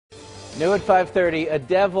New at 5:30, a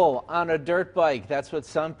devil on a dirt bike. That's what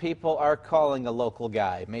some people are calling a local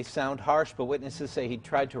guy. It may sound harsh, but witnesses say he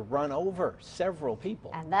tried to run over several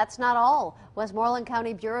people. And that's not all. Westmoreland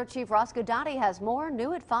County Bureau Chief Roscoe Dottie has more.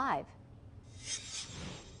 New at 5.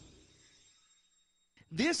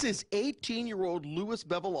 This is 18-year-old Louis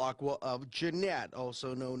Bevilacqua of Jeanette,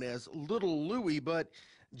 also known as Little Louie, but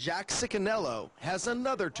Jack Cicanello has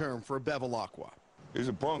another term for Bevilacqua. He's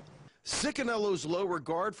a punk. Cicanello's low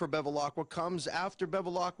regard for Bevilacqua comes after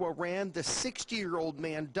Bevilacqua ran the 60-year-old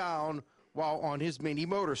man down while on his mini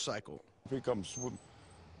motorcycle. He comes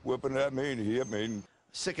whipping at me and he hit me.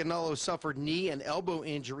 Cicanello suffered knee and elbow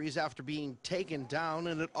injuries after being taken down,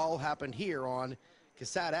 and it all happened here on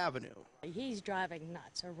Cassat Avenue. He's driving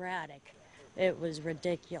nuts, erratic. It was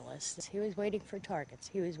ridiculous. He was waiting for targets.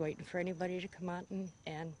 He was waiting for anybody to come out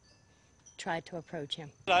and try to approach him.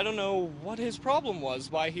 I don't know what his problem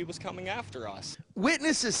was, why he was coming after us.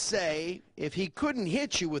 Witnesses say if he couldn't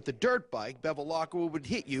hit you with the dirt bike, Bevilacqua would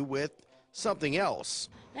hit you with something else.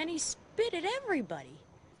 And he spit at everybody.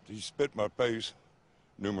 He spit in my face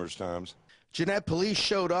numerous times. Jeanette police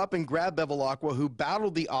showed up and grabbed Bevilacqua, who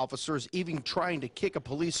battled the officers, even trying to kick a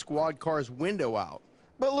police squad car's window out.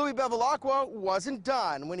 But Louis Bevilacqua wasn't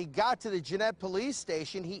done. When he got to the Jeanette police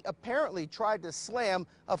station, he apparently tried to slam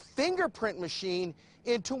a fingerprint machine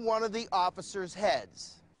into one of the officers'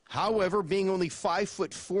 heads. However, being only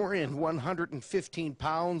 5'4" and 115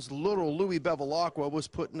 pounds, little Louis Bevilacqua was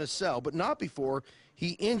put in a cell, but not before he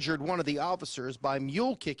injured one of the officers by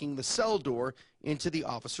mule kicking the cell door into the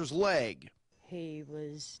officer's leg. He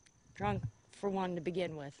was drunk, for one, to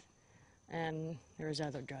begin with, and there was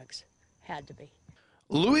other drugs. Had to be.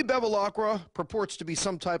 Louis Bevilacqua purports to be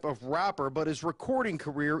some type of rapper, but his recording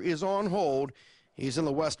career is on hold. He's in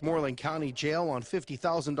the Westmoreland County Jail on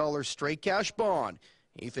 $50,000 straight cash bond.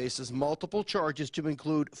 He faces multiple charges to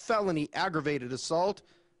include felony aggravated assault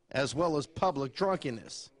as well as public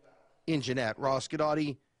drunkenness. In Jeanette, Roscoe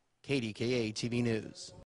Dottie, KDKA-TV News.